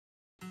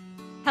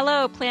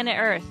Hello, planet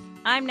Earth.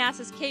 I'm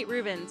NASA's Kate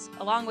Rubens,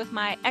 along with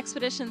my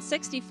Expedition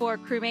 64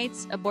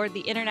 crewmates aboard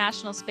the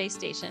International Space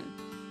Station.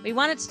 We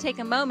wanted to take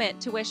a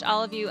moment to wish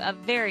all of you a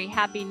very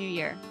happy New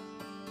Year.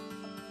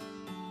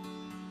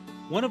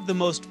 One of the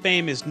most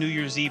famous New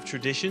Year's Eve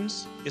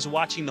traditions is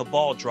watching the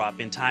ball drop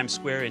in Times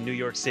Square in New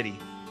York City.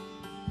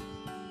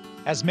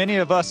 As many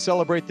of us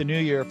celebrate the New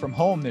Year from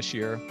home this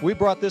year, we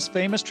brought this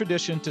famous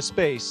tradition to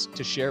space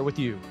to share with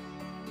you.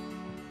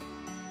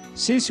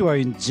 Since you are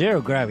in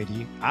zero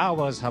gravity,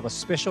 ours have a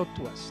special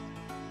twist.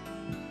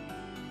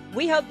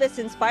 We hope this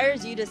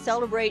inspires you to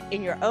celebrate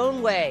in your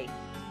own way.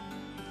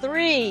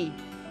 3,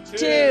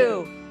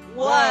 2,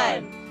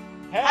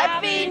 1.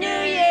 Happy New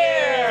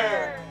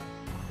Year!